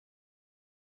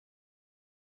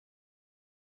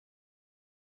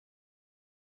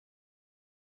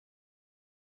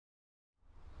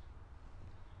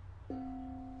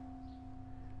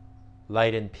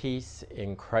Light and peace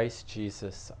in Christ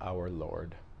Jesus our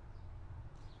Lord.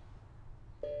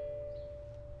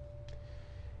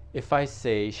 If I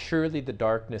say, surely the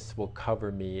darkness will cover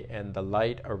me and the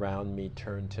light around me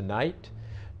turn to night,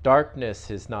 darkness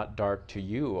is not dark to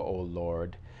you, O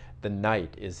Lord. The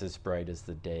night is as bright as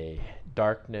the day.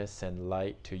 Darkness and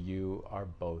light to you are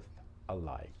both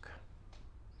alike.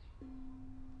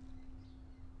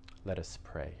 Let us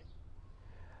pray.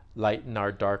 Lighten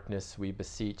our darkness, we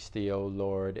beseech thee, O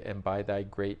Lord, and by thy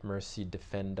great mercy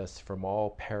defend us from all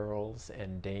perils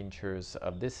and dangers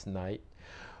of this night,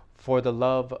 for the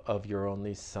love of your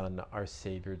only Son, our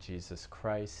Savior Jesus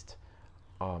Christ.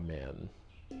 Amen.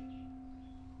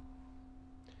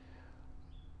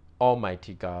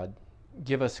 Almighty God,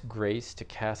 give us grace to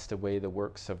cast away the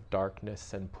works of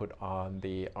darkness and put on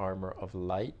the armor of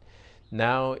light,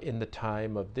 now in the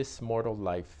time of this mortal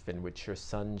life in which your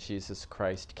Son Jesus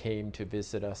Christ came to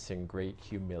visit us in great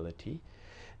humility,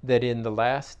 that in the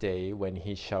last day, when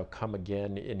he shall come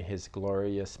again in his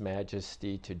glorious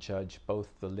majesty to judge both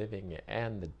the living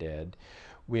and the dead,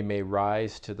 we may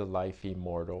rise to the life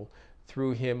immortal,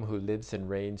 through him who lives and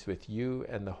reigns with you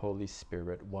and the Holy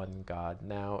Spirit, one God,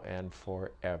 now and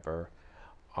forever.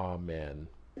 Amen.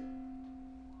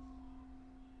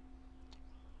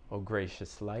 O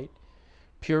gracious light,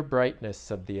 pure brightness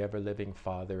of the ever-living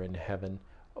Father in heaven,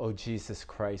 O Jesus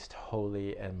Christ,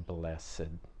 holy and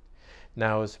blessed.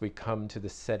 Now as we come to the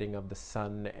setting of the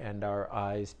sun and our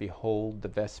eyes behold the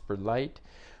vesper light,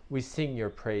 we sing your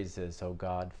praises, O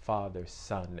God, Father,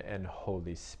 Son, and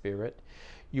Holy Spirit.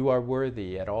 You are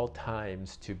worthy at all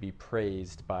times to be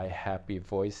praised by happy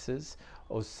voices,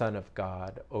 O Son of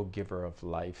God, O Giver of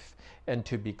life, and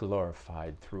to be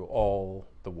glorified through all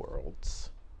the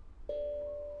worlds.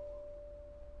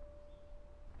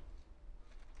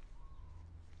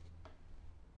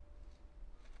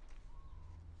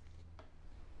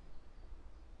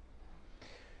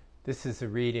 This is a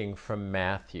reading from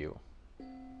Matthew.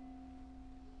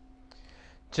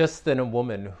 Just then a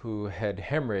woman who had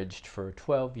hemorrhaged for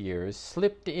 12 years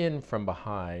slipped in from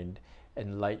behind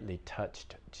and lightly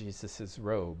touched Jesus'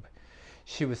 robe.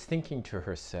 She was thinking to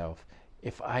herself,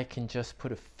 if I can just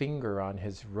put a finger on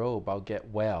his robe, I'll get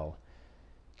well.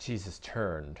 Jesus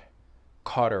turned,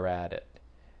 caught her at it.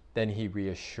 Then he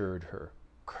reassured her,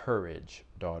 courage,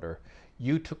 daughter.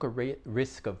 You took a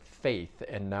risk of faith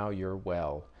and now you're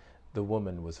well. The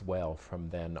woman was well from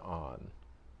then on.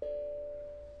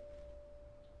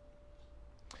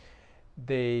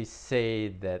 They say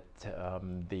that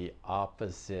the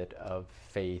opposite of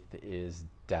faith is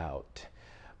doubt,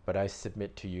 but I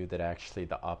submit to you that actually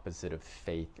the opposite of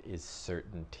faith is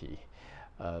certainty.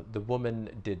 The woman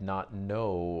did not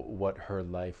know what her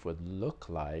life would look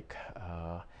like.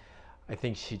 I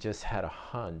think she just had a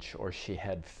hunch, or she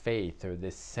had faith, or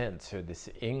this sense, or this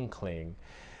inkling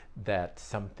that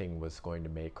something was going to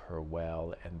make her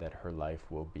well and that her life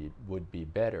would be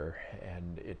better,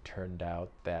 and it turned out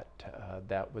that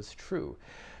that was true.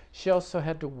 She also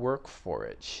had to work for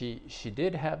it. She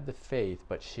did have the faith,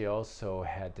 but she also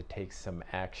had to take some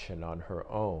action on her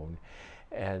own,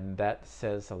 and that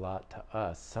says a lot to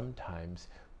us. Sometimes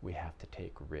we have to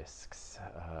take risks,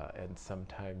 and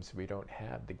sometimes we don't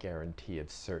have the guarantee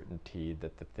of certainty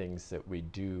that the things that we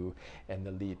do and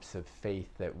the leaps of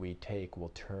faith that we take will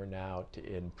turn out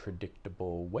in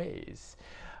predictable ways.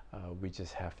 We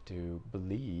just have to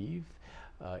believe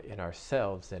in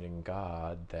ourselves and in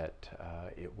God that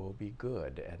it will be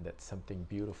good and that something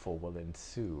beautiful will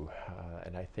ensue.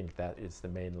 And I think that is the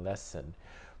main lesson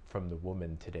from the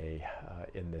woman today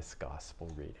in this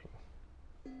gospel reading.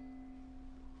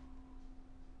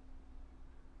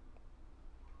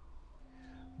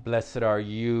 Blessed are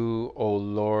you, O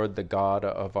Lord, the God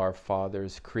of our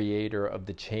fathers, creator of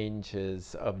the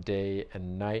changes of day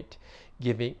and night,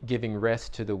 giving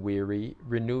rest to the weary,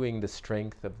 renewing the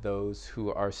strength of those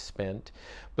who are spent,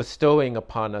 bestowing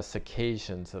upon us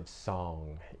occasions of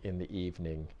song in the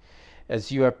evening.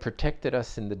 As you have protected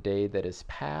us in the day that is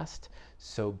past,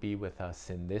 so be with us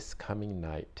in this coming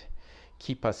night.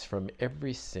 Keep us from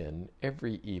every sin,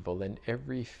 every evil, and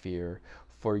every fear,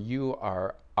 for you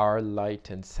are our light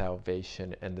and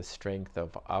salvation and the strength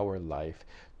of our life.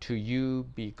 To you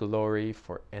be glory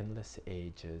for endless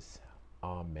ages.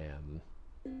 Amen.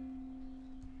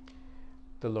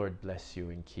 The Lord bless you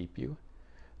and keep you.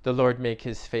 The Lord make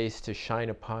his face to shine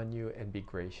upon you and be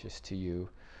gracious to you.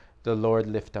 The Lord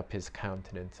lift up his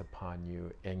countenance upon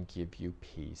you and give you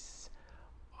peace.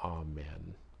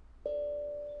 Amen.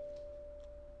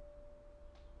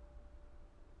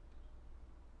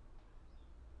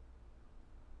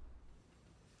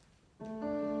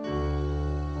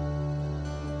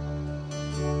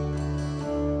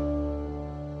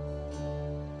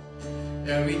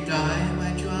 Every time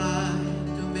I try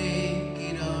to make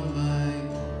it on my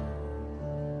own,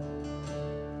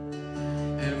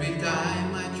 every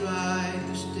time I try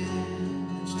to stand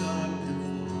and start to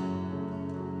fall,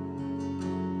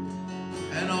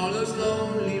 and all those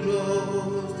lonely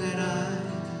roads that I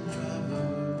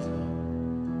traveled on,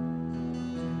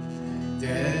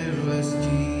 there was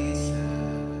Jesus.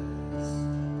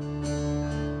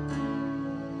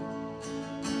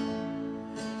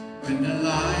 When the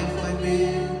life I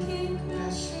built came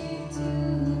crashing to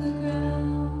the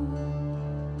ground,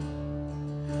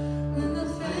 when the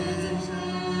feathers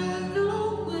had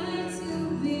nowhere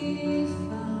to be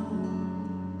found,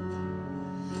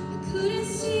 I couldn't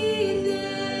see it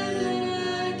then, and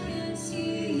I can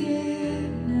see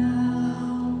it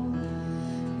now.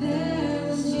 There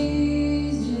was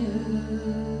Jesus.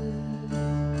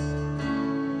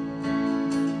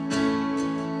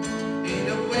 In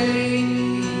the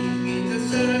waiting, in the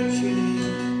searching,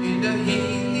 in the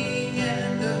healing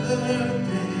and the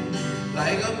hurting,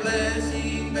 like a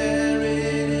blessing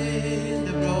buried in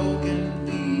the broken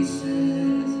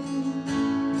pieces.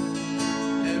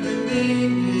 Every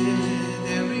minute,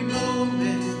 every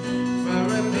moment,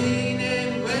 for a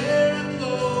meaning where I'm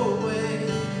going,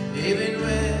 even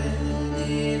when I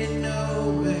didn't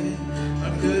know it,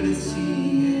 I couldn't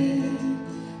see it.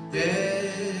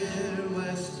 There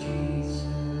was Jesus.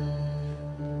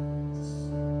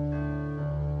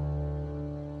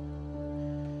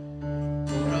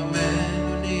 For a man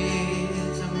who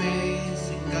needs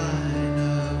amazing kind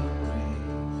of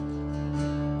grace,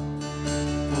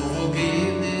 for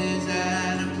forgiveness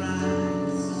and a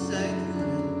price I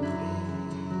couldn't pay.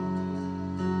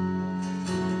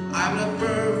 I'm the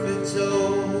perfect